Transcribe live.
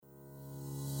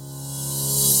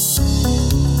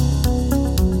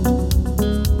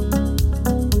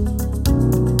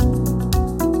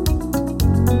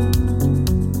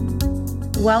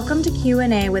Welcome to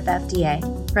Q&A with FDA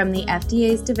from the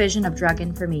FDA's Division of Drug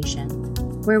Information,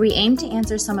 where we aim to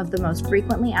answer some of the most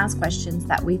frequently asked questions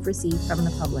that we've received from the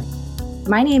public.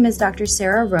 My name is Dr.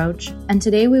 Sarah Roach, and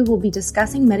today we will be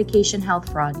discussing medication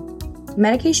health fraud.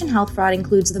 Medication health fraud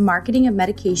includes the marketing of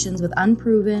medications with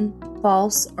unproven,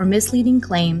 false, or misleading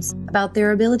claims about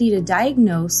their ability to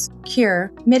diagnose,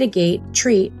 cure, mitigate,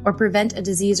 treat, or prevent a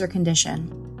disease or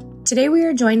condition. Today we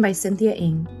are joined by Cynthia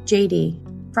Ng, JD,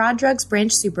 Fraud Drugs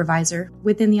Branch Supervisor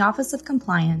within the Office of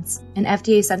Compliance and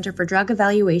FDA Center for Drug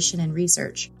Evaluation and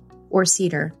Research, or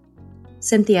CDER.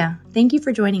 Cynthia, thank you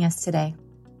for joining us today.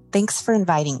 Thanks for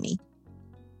inviting me.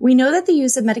 We know that the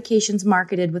use of medications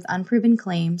marketed with unproven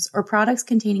claims or products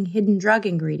containing hidden drug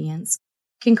ingredients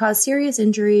can cause serious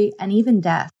injury and even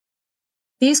death.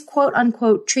 These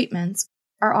quote-unquote treatments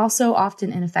are also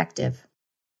often ineffective.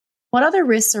 What other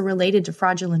risks are related to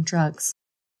fraudulent drugs?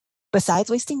 Besides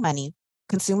wasting money,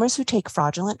 consumers who take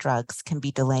fraudulent drugs can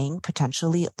be delaying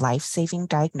potentially life-saving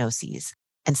diagnoses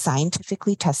and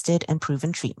scientifically tested and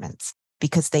proven treatments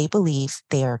because they believe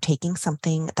they are taking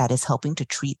something that is helping to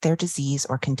treat their disease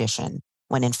or condition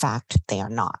when in fact they are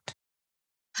not.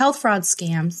 Health fraud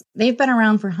scams, they've been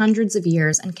around for hundreds of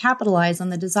years and capitalize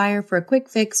on the desire for a quick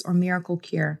fix or miracle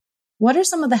cure. What are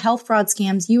some of the health fraud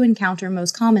scams you encounter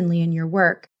most commonly in your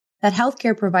work that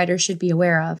healthcare providers should be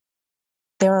aware of?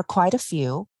 There are quite a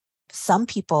few. Some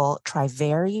people try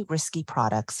very risky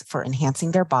products for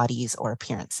enhancing their bodies or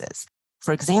appearances.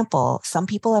 For example, some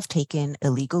people have taken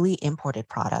illegally imported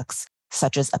products,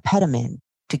 such as apetamin,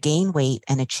 to gain weight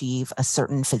and achieve a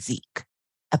certain physique.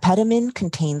 Apetamin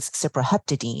contains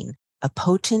cyproheptadine, a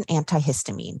potent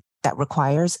antihistamine that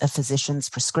requires a physician's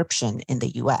prescription in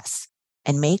the US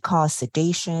and may cause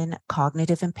sedation,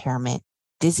 cognitive impairment,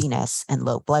 dizziness, and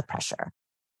low blood pressure.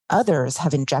 Others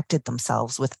have injected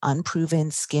themselves with unproven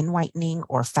skin whitening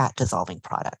or fat dissolving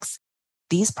products.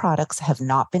 These products have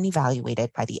not been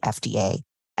evaluated by the FDA,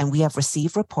 and we have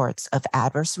received reports of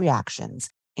adverse reactions,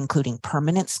 including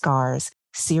permanent scars,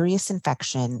 serious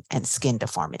infection, and skin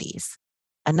deformities.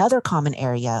 Another common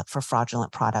area for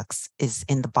fraudulent products is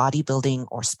in the bodybuilding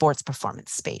or sports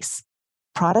performance space.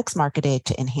 Products marketed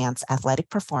to enhance athletic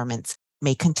performance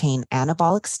may contain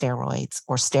anabolic steroids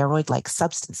or steroid-like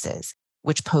substances,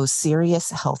 which pose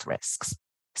serious health risks.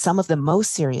 Some of the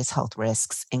most serious health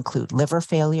risks include liver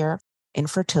failure,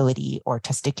 infertility, or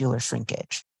testicular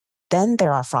shrinkage. Then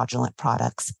there are fraudulent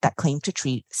products that claim to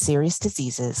treat serious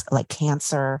diseases like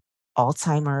cancer,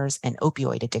 Alzheimer's, and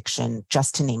opioid addiction,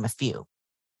 just to name a few.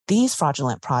 These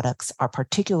fraudulent products are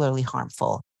particularly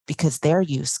harmful because their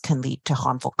use can lead to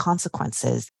harmful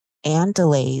consequences and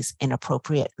delays in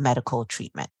appropriate medical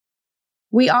treatment.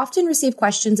 We often receive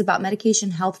questions about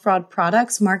medication health fraud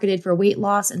products marketed for weight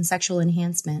loss and sexual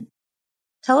enhancement.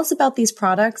 Tell us about these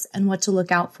products and what to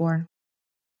look out for.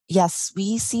 Yes,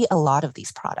 we see a lot of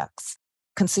these products.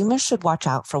 Consumers should watch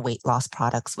out for weight loss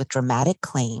products with dramatic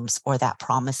claims or that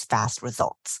promise fast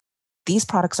results. These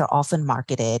products are often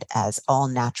marketed as all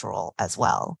natural as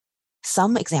well.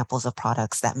 Some examples of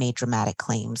products that made dramatic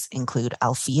claims include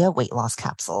Althea weight loss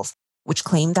capsules, which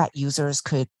claim that users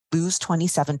could lose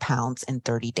 27 pounds in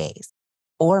 30 days,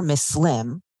 or Miss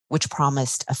Slim, which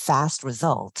promised a fast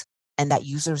result and that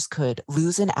users could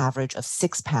lose an average of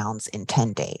 6 pounds in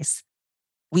 10 days.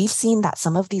 We've seen that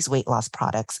some of these weight loss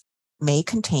products may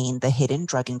contain the hidden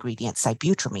drug ingredient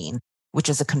sibutramine, which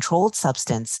is a controlled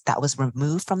substance that was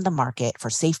removed from the market for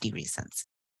safety reasons.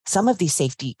 Some of these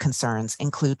safety concerns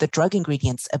include the drug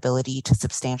ingredient's ability to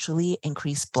substantially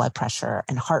increase blood pressure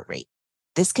and heart rate.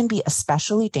 This can be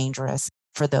especially dangerous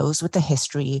for those with a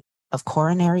history of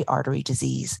coronary artery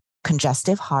disease,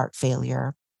 congestive heart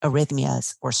failure,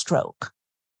 arrhythmias, or stroke.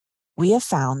 We have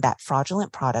found that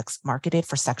fraudulent products marketed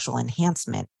for sexual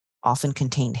enhancement often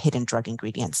contain hidden drug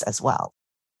ingredients as well.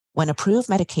 When approved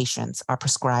medications are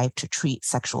prescribed to treat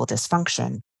sexual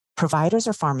dysfunction, providers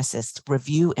or pharmacists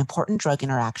review important drug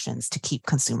interactions to keep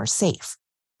consumers safe.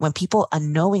 When people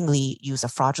unknowingly use a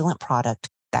fraudulent product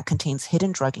that contains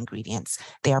hidden drug ingredients,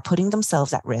 they are putting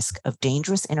themselves at risk of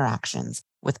dangerous interactions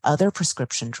with other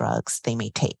prescription drugs they may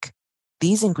take.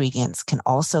 These ingredients can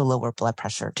also lower blood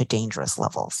pressure to dangerous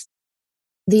levels.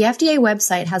 The FDA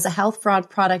website has a health fraud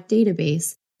product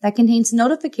database that contains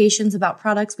notifications about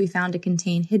products we found to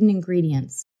contain hidden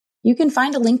ingredients. You can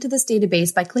find a link to this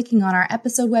database by clicking on our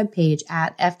episode webpage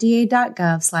at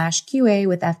fda.gov/QA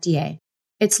with FDA.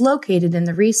 It's located in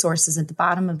the resources at the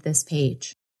bottom of this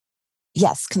page.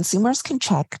 Yes, consumers can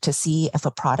check to see if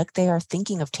a product they are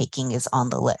thinking of taking is on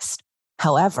the list.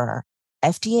 However,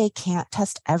 FDA can't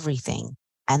test everything,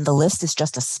 and the list is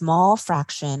just a small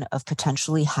fraction of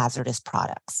potentially hazardous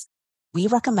products. We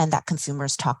recommend that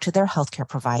consumers talk to their healthcare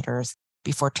providers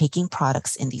before taking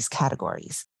products in these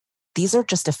categories. These are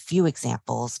just a few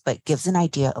examples, but gives an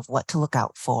idea of what to look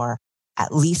out for,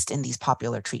 at least in these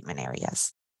popular treatment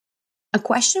areas. A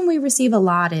question we receive a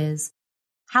lot is,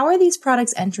 how are these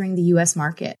products entering the U.S.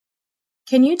 market?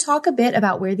 Can you talk a bit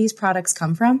about where these products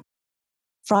come from?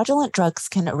 Fraudulent drugs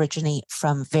can originate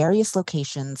from various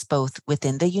locations, both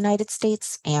within the United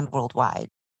States and worldwide.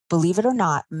 Believe it or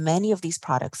not, many of these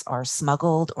products are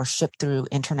smuggled or shipped through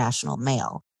international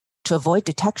mail. To avoid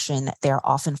detection, they are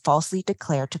often falsely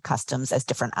declared to customs as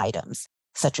different items,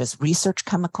 such as research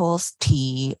chemicals,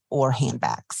 tea, or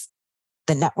handbags.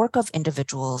 The network of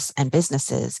individuals and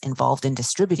businesses involved in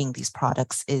distributing these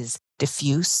products is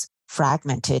diffuse,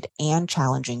 fragmented, and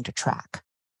challenging to track.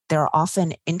 There are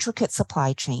often intricate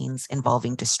supply chains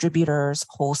involving distributors,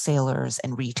 wholesalers,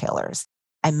 and retailers,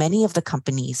 and many of the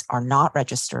companies are not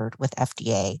registered with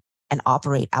FDA and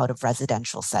operate out of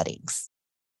residential settings.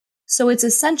 So it's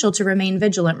essential to remain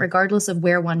vigilant regardless of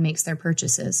where one makes their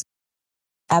purchases.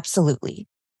 Absolutely.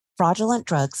 Fraudulent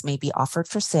drugs may be offered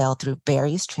for sale through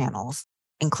various channels,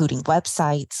 including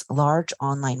websites, large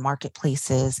online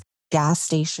marketplaces, gas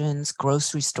stations,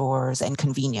 grocery stores, and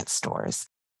convenience stores.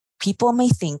 People may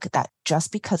think that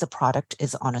just because a product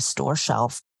is on a store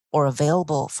shelf or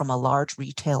available from a large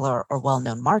retailer or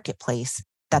well-known marketplace,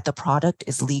 that the product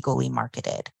is legally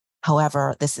marketed.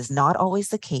 However, this is not always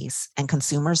the case, and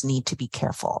consumers need to be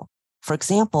careful. For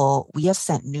example, we have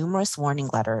sent numerous warning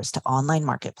letters to online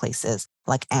marketplaces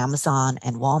like Amazon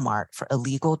and Walmart for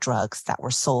illegal drugs that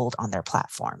were sold on their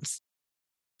platforms.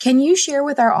 Can you share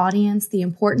with our audience the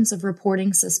importance of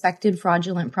reporting suspected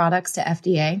fraudulent products to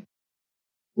FDA?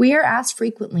 We are asked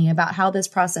frequently about how this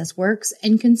process works,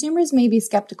 and consumers may be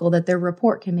skeptical that their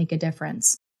report can make a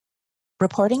difference.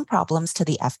 Reporting problems to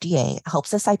the FDA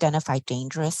helps us identify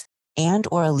dangerous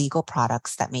and/or illegal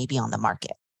products that may be on the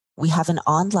market. We have an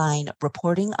online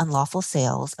reporting unlawful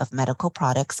sales of medical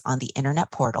products on the internet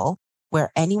portal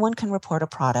where anyone can report a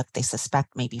product they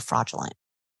suspect may be fraudulent.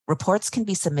 Reports can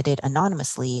be submitted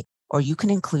anonymously, or you can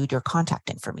include your contact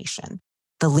information.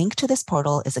 The link to this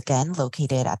portal is again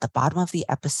located at the bottom of the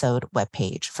episode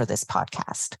webpage for this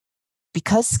podcast.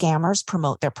 Because scammers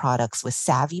promote their products with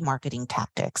savvy marketing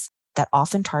tactics that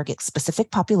often target specific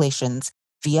populations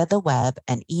via the web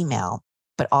and email,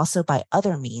 but also by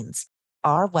other means,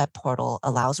 our web portal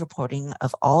allows reporting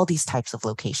of all these types of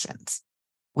locations.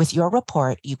 With your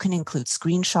report, you can include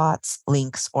screenshots,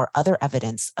 links, or other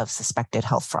evidence of suspected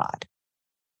health fraud.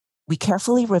 We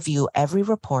carefully review every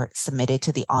report submitted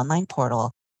to the online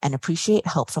portal and appreciate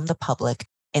help from the public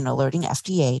in alerting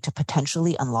FDA to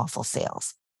potentially unlawful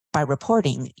sales. By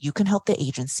reporting, you can help the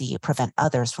agency prevent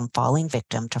others from falling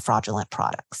victim to fraudulent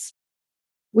products.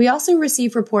 We also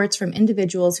receive reports from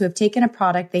individuals who have taken a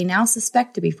product they now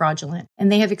suspect to be fraudulent, and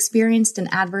they have experienced an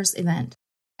adverse event.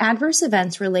 Adverse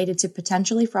events related to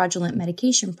potentially fraudulent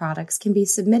medication products can be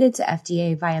submitted to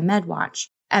FDA via MedWatch,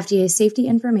 FDA's Safety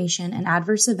Information and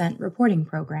Adverse Event Reporting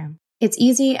Program. It's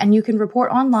easy, and you can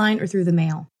report online or through the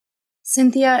mail.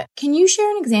 Cynthia, can you share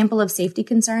an example of safety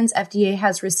concerns FDA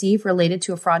has received related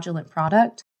to a fraudulent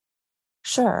product?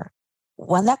 Sure.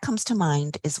 One that comes to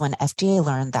mind is when FDA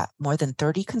learned that more than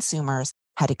 30 consumers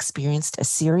had experienced a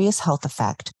serious health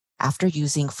effect after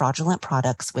using fraudulent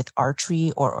products with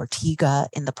Artree or Ortega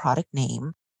in the product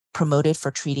name, promoted for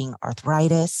treating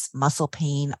arthritis, muscle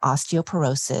pain,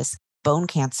 osteoporosis, bone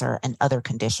cancer, and other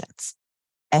conditions.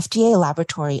 FDA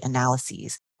laboratory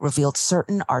analyses revealed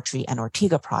certain Artree and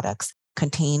Ortega products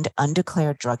contained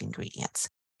undeclared drug ingredients,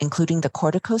 including the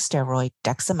corticosteroid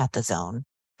dexamethasone,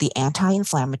 the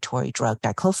anti-inflammatory drug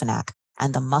diclofenac,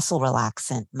 and the muscle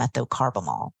relaxant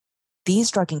methocarbamol.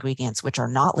 These drug ingredients, which are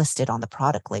not listed on the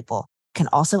product label, can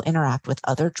also interact with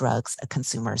other drugs a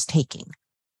consumer is taking.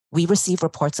 We receive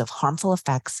reports of harmful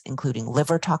effects, including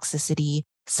liver toxicity,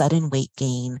 sudden weight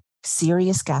gain,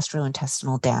 serious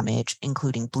gastrointestinal damage,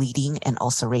 including bleeding and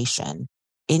ulceration,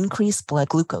 increased blood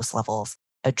glucose levels,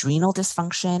 adrenal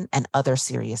dysfunction, and other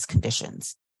serious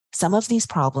conditions. Some of these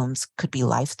problems could be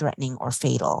life-threatening or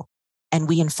fatal, and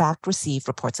we in fact received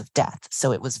reports of death,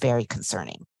 so it was very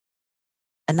concerning.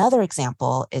 Another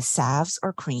example is salves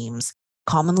or creams,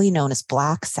 commonly known as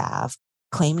black salve,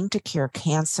 claiming to cure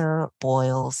cancer,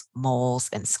 boils, moles,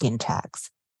 and skin tags.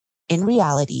 In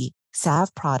reality,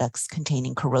 salve products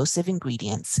containing corrosive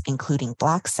ingredients, including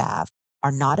black salve,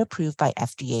 are not approved by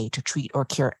FDA to treat or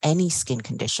cure any skin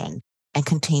condition and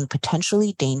contain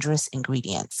potentially dangerous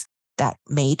ingredients that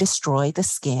may destroy the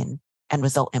skin and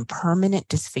result in permanent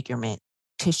disfigurement,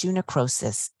 tissue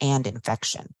necrosis, and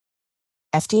infection.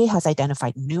 FDA has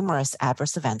identified numerous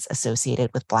adverse events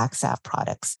associated with black salve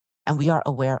products, and we are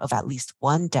aware of at least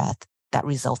one death that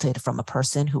resulted from a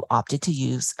person who opted to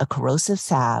use a corrosive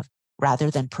salve rather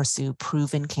than pursue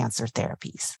proven cancer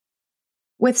therapies.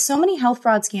 With so many health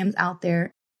fraud scams out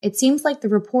there, it seems like the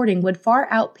reporting would far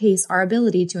outpace our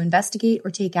ability to investigate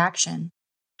or take action.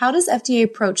 How does FDA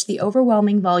approach the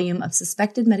overwhelming volume of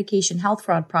suspected medication health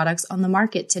fraud products on the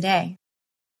market today?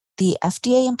 The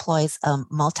FDA employs a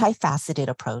multifaceted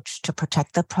approach to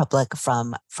protect the public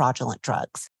from fraudulent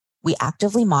drugs. We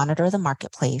actively monitor the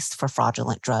marketplace for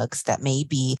fraudulent drugs that may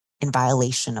be in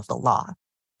violation of the law.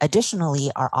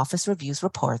 Additionally, our office reviews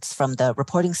reports from the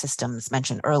reporting systems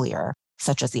mentioned earlier,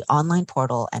 such as the online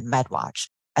portal and MedWatch,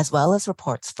 as well as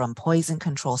reports from poison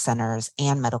control centers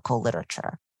and medical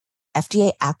literature.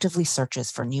 FDA actively searches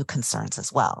for new concerns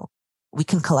as well. We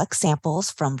can collect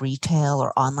samples from retail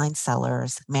or online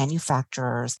sellers,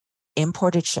 manufacturers,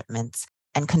 imported shipments,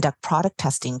 and conduct product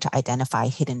testing to identify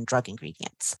hidden drug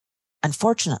ingredients.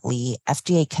 Unfortunately,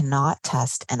 FDA cannot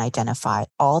test and identify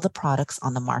all the products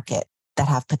on the market that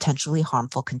have potentially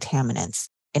harmful contaminants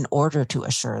in order to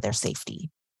assure their safety.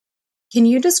 Can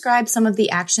you describe some of the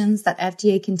actions that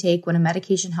FDA can take when a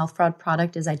medication health fraud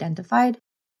product is identified?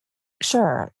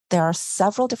 Sure, there are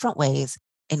several different ways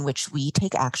in which we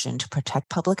take action to protect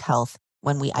public health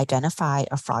when we identify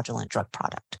a fraudulent drug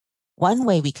product. One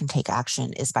way we can take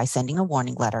action is by sending a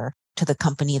warning letter to the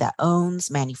company that owns,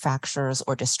 manufactures,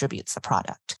 or distributes the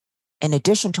product. In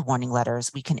addition to warning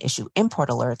letters, we can issue import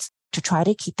alerts to try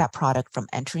to keep that product from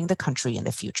entering the country in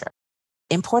the future.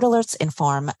 Import alerts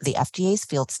inform the FDA's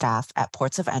field staff at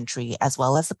ports of entry, as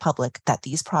well as the public, that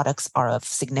these products are of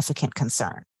significant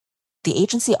concern. The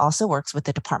agency also works with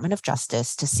the Department of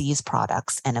Justice to seize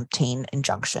products and obtain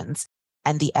injunctions,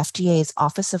 and the FDA's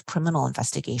Office of Criminal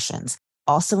Investigations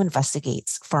also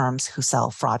investigates firms who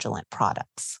sell fraudulent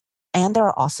products. And there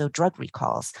are also drug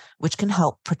recalls, which can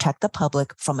help protect the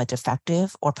public from a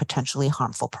defective or potentially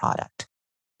harmful product.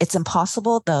 It's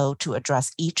impossible, though, to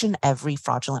address each and every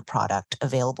fraudulent product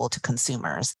available to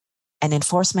consumers, and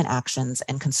enforcement actions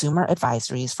and consumer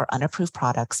advisories for unapproved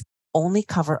products only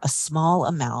cover a small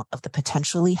amount of the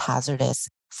potentially hazardous,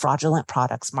 fraudulent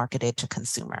products marketed to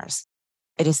consumers.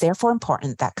 It is therefore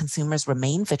important that consumers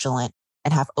remain vigilant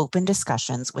and have open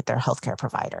discussions with their healthcare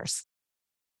providers.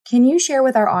 Can you share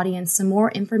with our audience some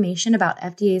more information about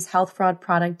FDA's health fraud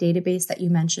product database that you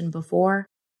mentioned before?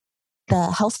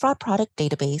 The health fraud product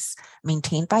database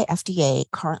maintained by FDA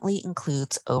currently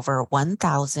includes over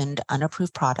 1,000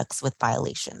 unapproved products with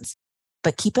violations.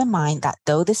 But keep in mind that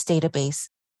though this database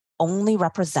only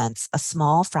represents a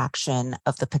small fraction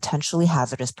of the potentially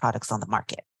hazardous products on the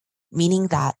market, meaning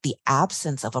that the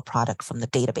absence of a product from the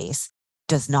database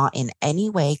does not in any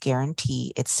way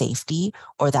guarantee its safety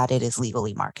or that it is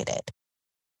legally marketed.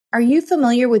 Are you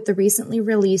familiar with the recently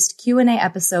released Q&A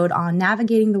episode on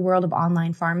navigating the world of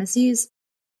online pharmacies?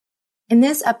 In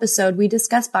this episode, we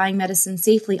discuss buying medicine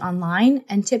safely online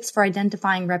and tips for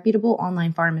identifying reputable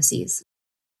online pharmacies.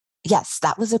 Yes,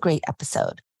 that was a great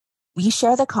episode. We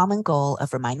share the common goal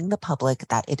of reminding the public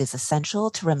that it is essential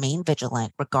to remain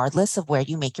vigilant regardless of where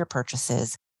you make your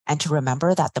purchases, and to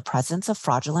remember that the presence of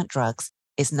fraudulent drugs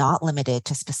is not limited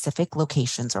to specific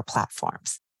locations or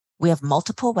platforms. We have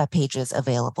multiple web pages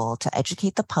available to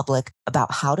educate the public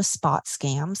about how to spot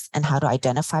scams and how to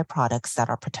identify products that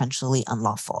are potentially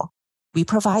unlawful. We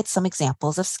provide some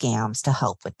examples of scams to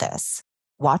help with this.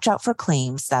 Watch out for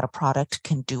claims that a product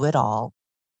can do it all,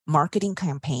 marketing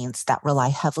campaigns that rely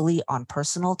heavily on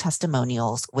personal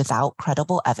testimonials without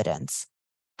credible evidence,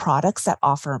 products that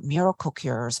offer miracle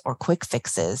cures or quick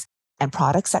fixes, and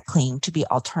products that claim to be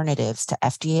alternatives to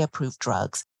FDA-approved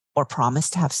drugs or promise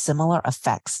to have similar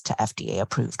effects to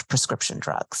FDA-approved prescription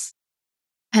drugs.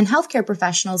 And healthcare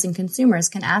professionals and consumers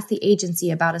can ask the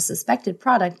agency about a suspected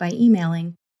product by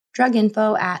emailing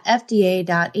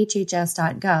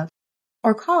druginfo@fda.hhs.gov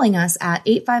or calling us at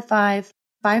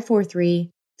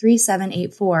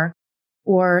 855-543-3784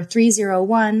 or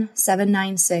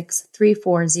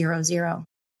 301-796-3400.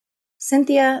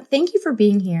 Cynthia, thank you for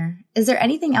being here. Is there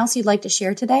anything else you'd like to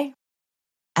share today?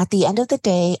 At the end of the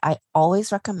day, I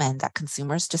always recommend that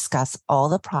consumers discuss all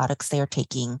the products they are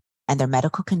taking and their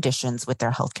medical conditions with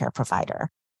their healthcare provider.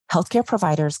 Healthcare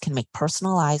providers can make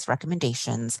personalized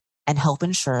recommendations and help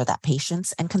ensure that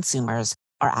patients and consumers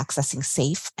are accessing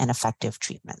safe and effective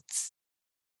treatments.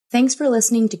 Thanks for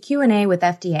listening to Q&A with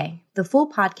FDA. The full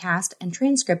podcast and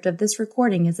transcript of this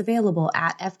recording is available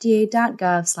at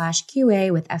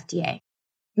fda.gov/QA with FDA.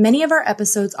 Many of our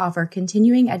episodes offer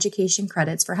continuing education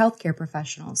credits for healthcare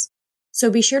professionals,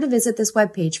 so be sure to visit this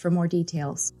webpage for more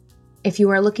details. If you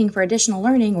are looking for additional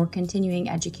learning or continuing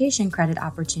education credit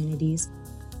opportunities,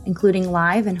 including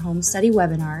live and home study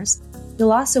webinars.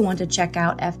 You'll also want to check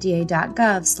out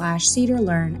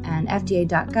fda.gov/CEDARLearn and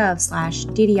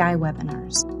fda.gov/DDI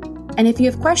webinars. And if you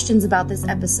have questions about this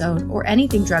episode or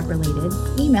anything drug-related,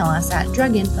 email us at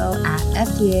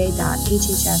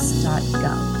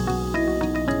druginfo@fda.hhs.gov.